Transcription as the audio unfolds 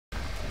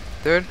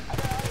dude.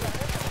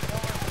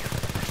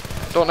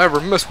 Don't ever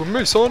mess with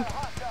me, son.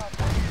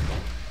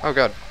 Oh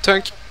god.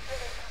 Tank.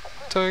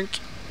 Tank.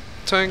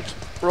 Tank.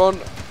 Run.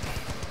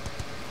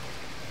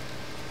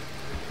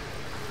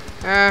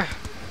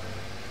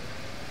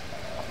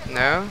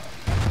 No.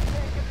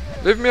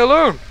 Leave me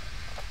alone.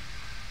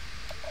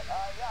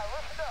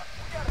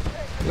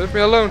 Leave me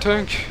alone,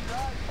 tank.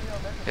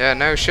 Yeah,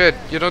 no shit.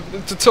 You don't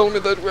need to tell me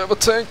that we have a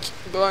tank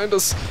behind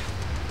us.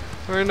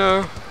 I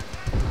know.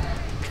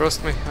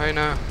 Trust me, I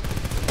know.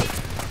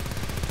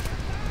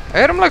 I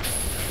hit him like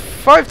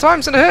 5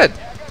 times in the head.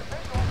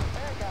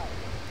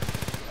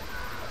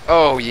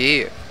 Oh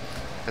yeah.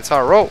 That's how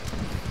I roll.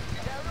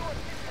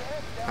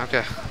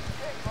 Okay.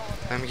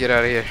 Let me get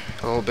out of here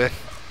a little bit.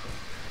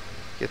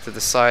 Get to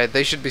the side.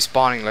 They should be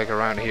spawning like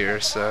around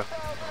here, so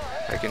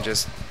I can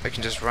just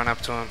run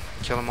up to them,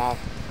 kill them all.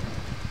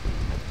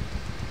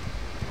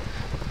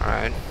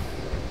 Alright.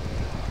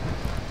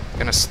 I'm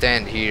gonna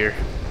stand here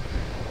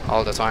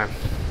all the time.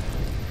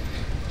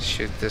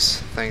 Shoot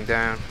this thing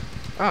down.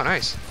 Oh,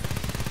 nice.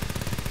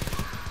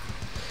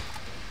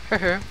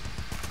 Okay.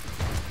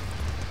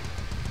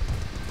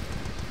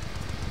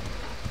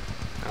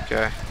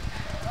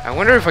 I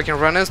wonder if I can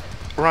run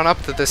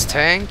up to this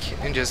tank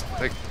and just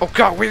like, oh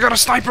god, we got a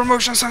sniper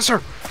motion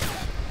sensor.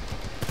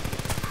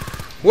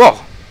 Whoa,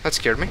 that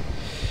scared me.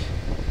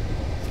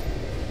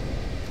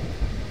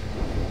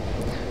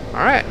 All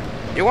right,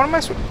 you wanna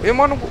mess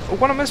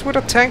with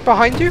a tank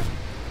behind you?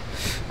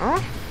 Huh?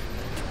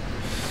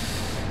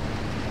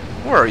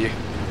 Where are you?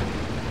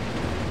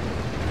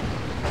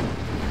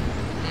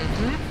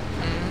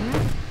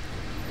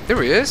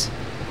 There he is.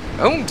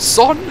 Oh,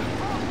 son.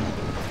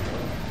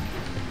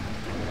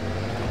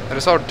 That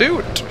is our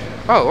dude.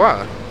 Oh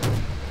wow.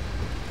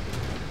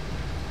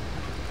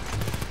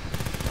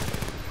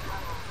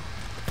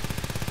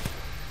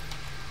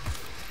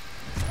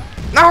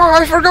 No,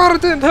 I forgot I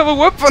didn't have a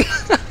weapon.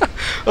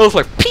 I was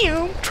like,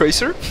 pew,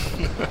 tracer.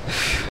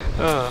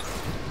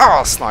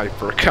 Oh,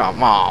 sniper,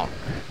 come on.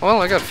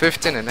 Well, I got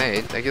 15 and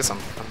 8. I guess I'm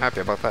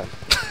happy about that.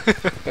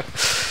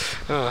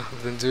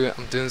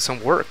 I'm doing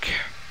some work.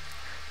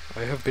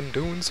 I have been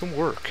doing some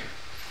work.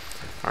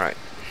 All right.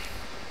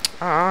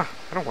 I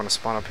don't want to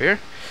spawn up here.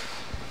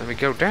 Let me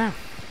go down.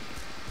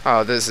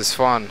 Oh, this is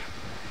fun.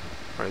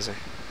 Where is he?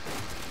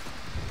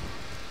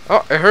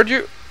 Oh, I heard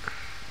you.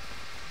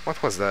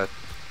 What was that?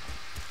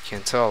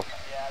 Can't tell.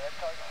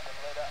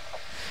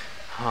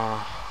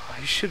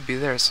 You should be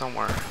there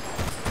somewhere.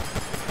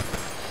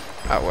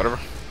 Ah, whatever.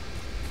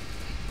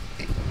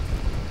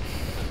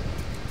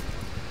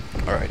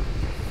 Alright.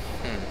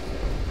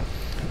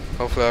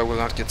 Hopefully I will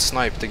not get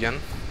sniped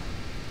again.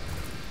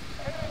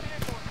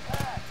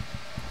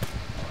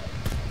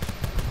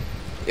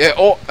 Yeah,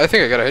 oh, I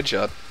think I got a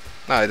headshot.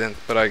 No, I didn't,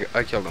 but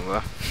I killed him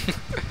though.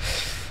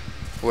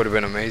 Would have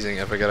been amazing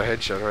if I got a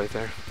headshot right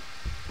there.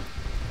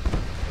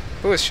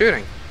 Who is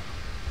shooting?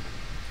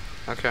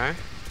 Okay.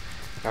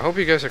 I hope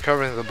you guys are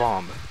covering the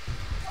bomb.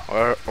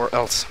 Or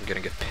else I'm gonna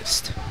get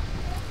pissed.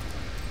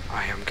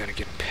 I am gonna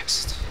get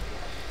pissed.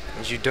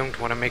 And you don't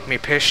want to make me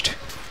pissed.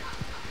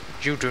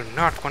 You do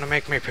not want to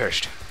make me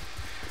pissed.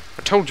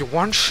 I told you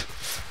once.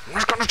 I'm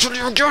not gonna tell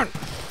you again.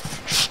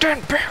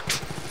 Stand back.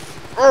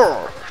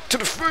 Oh, to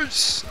the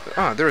face.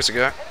 Ah, there is a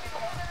guy.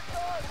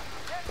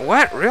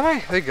 What?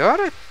 Really? They got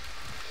it?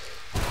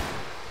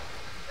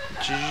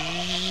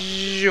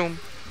 Zoom.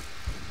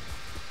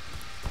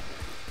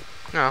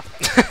 No.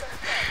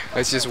 I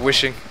was just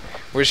wishing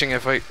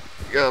if I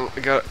got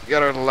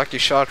a lucky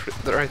shot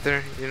right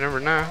there. You never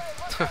know.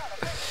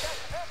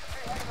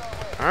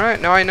 All right,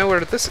 now I know where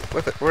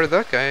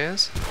that guy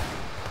is.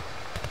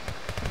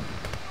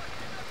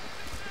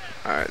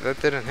 All right,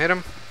 that didn't hit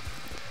him.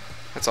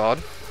 That's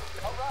odd.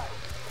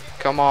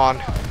 Come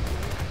on,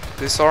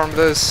 disarm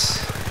this.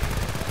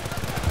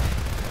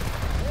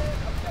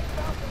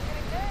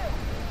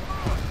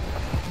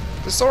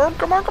 Disarm!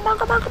 Come on! Come on!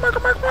 Come on! Come on!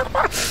 Come on! Come on! Come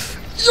on!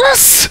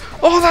 Yes!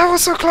 Oh, that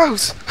was so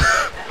close.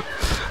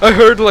 I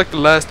heard like the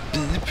last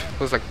beep. It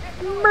was like.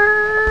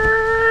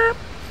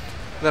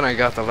 Then I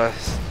got the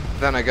last.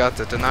 Then I got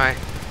the deny.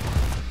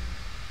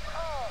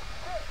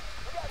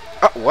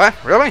 Oh, what?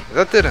 Really?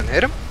 That didn't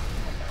hit him?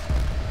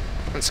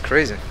 That's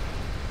crazy.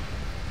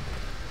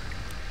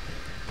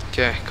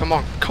 Okay, come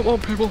on. Come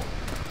on, people.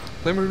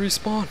 Let me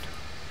respawn.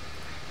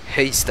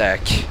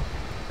 Haystack.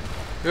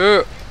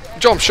 Yeah.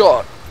 Jump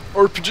shot.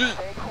 RPG.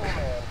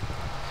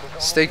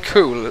 Stay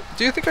cool.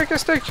 Do you think I can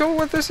stay cool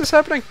when this is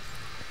happening?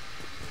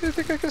 Do you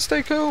think I can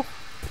stay cool?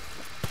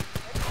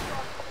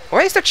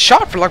 Why is that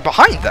chopper like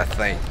behind that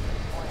thing?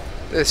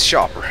 This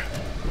chopper.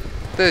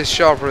 This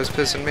chopper is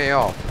pissing me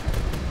off.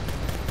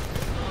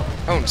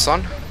 Oh,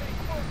 son.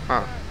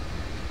 Huh.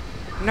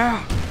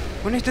 No.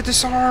 We need to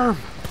disarm.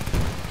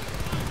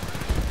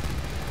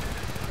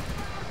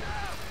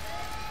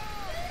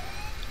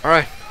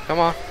 Alright. Come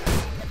on.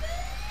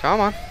 Come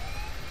on.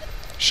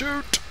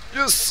 Shoot.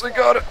 Yes, I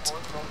got it.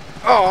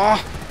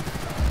 Oh.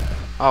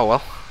 Oh,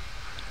 well.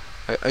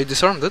 I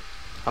disarmed it.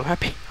 I'm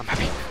happy. I'm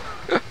happy.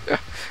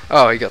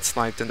 Oh, he got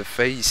sniped in the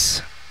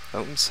face.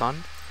 Oh,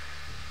 son.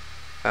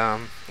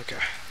 Okay.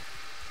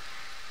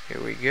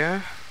 Here we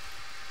go.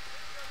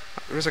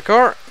 There's a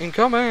car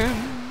incoming.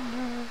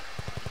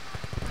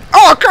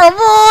 Oh, come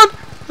on!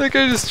 That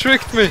guy just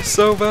tricked me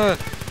so bad.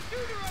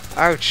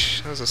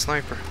 Ouch, that was a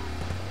sniper.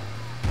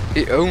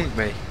 He owned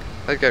me.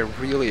 That guy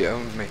really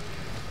owned me.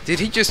 Did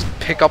he just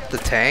pick up the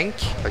tank?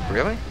 Like,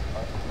 really?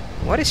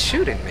 What is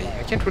shooting me?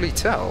 I can't really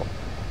tell.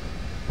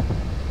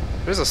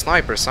 There's a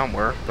sniper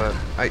somewhere, but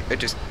I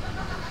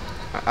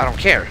don't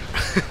care.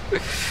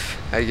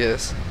 I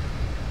guess.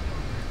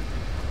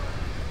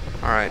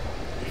 Alright.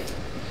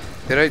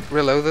 Did I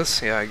reload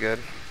this? Yeah, I did.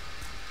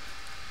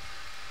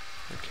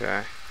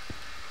 Okay.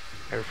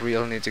 I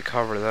really need to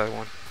cover that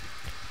one.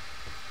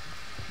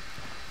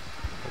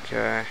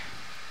 Okay.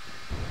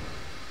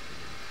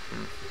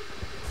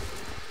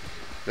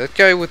 That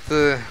guy with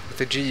the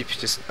Jeep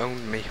just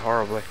owned me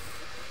horribly.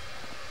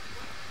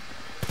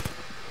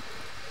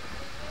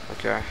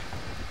 Okay.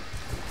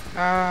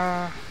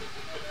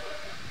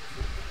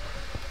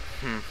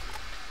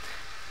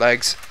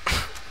 Legs.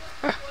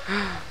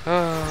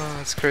 Oh,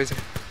 that's crazy.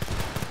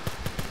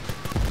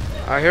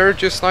 I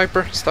heard you,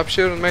 sniper. Stop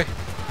shooting me.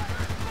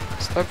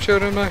 Stop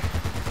shooting me.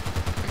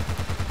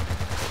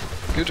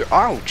 Good.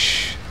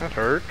 Ouch. That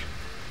hurt.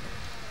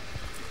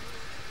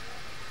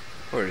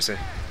 Where is he?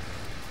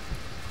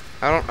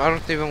 I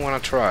don't even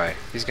want to try.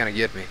 He's gonna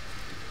get me.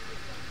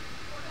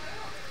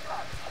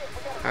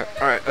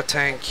 Alright, a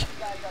tank.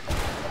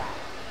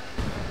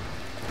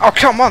 Oh,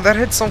 come on, that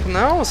hit something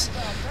else.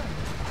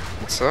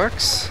 It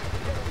sucks.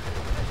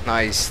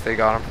 Nice, they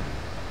got him.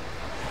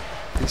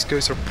 These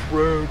guys are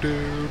pro,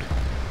 dude.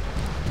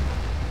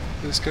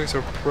 These guys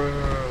are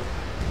pro.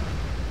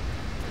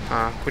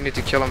 We need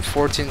to kill him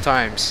 14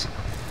 times.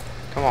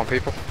 Come on,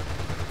 people.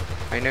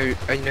 I know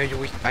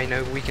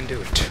we can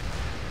do it.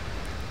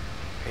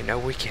 I know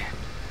we can.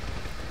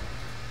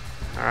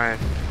 Alright.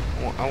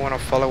 I want to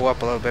follow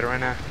up a little bit right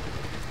now.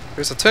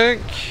 There's a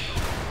tank.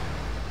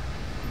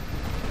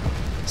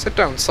 Sit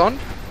down, son.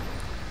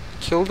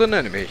 Killed an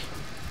enemy.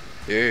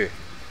 Yeah.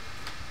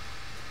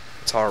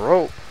 It's our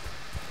role.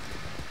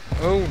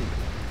 Oh.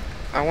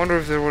 I wonder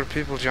if there were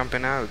people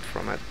jumping out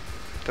from it.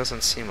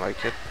 Doesn't seem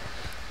like it.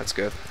 That's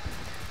good.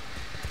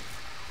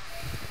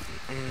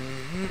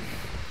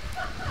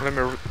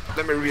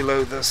 Let me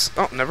reload this.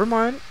 Oh, never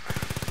mind.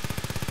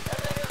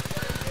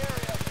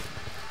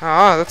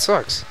 Ah, that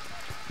sucks.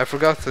 I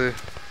forgot to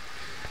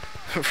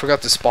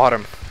spot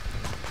him.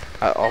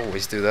 I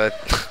always do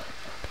that.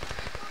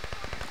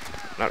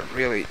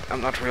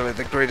 I'm not really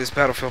the greatest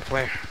Battlefield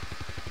player.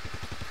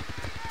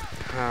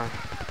 I'm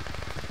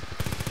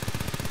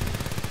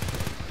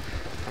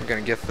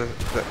gonna get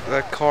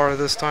that car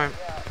this time.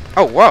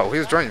 Oh wow, he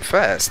was driving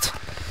fast.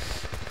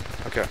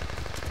 Okay.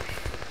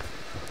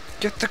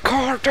 Get the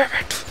car, damn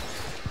it!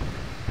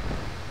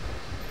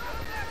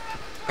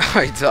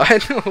 I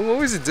died? What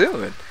was he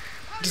doing?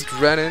 Just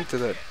ran into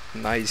that.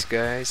 Nice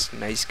guys,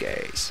 nice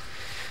guys.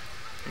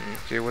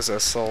 Okay, it was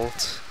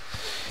assault.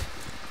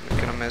 I'm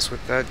not gonna mess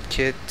with that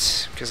kid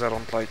because I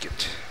don't like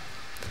it.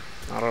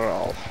 Not at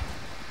all.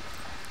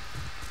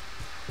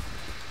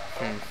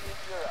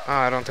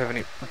 I don't have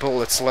any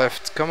bullets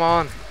left. Come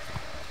on.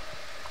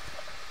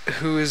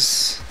 Who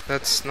is?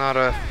 That's not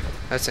a.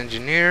 That's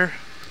engineer.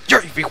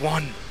 Yeah, we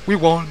won. We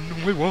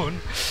won. We won.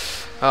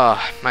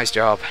 Ah, nice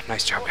job.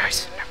 Nice job,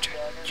 guys.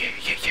 Yeah,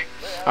 yeah, yeah.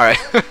 Alright.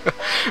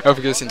 I hope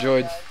you guys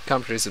enjoyed.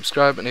 Comment, rate,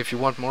 subscribe, and if you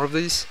want more of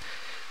these,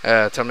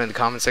 tell me in the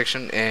comment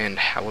section, and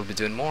I will be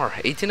doing more.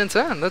 18 and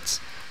 10. That's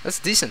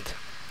decent.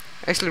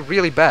 Actually,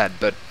 really bad,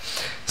 but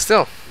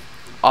still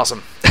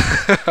awesome.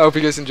 I hope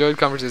you guys enjoyed.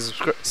 Comment,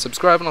 rate,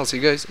 subscribe, and I'll see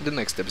you guys in the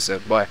next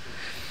episode. Bye.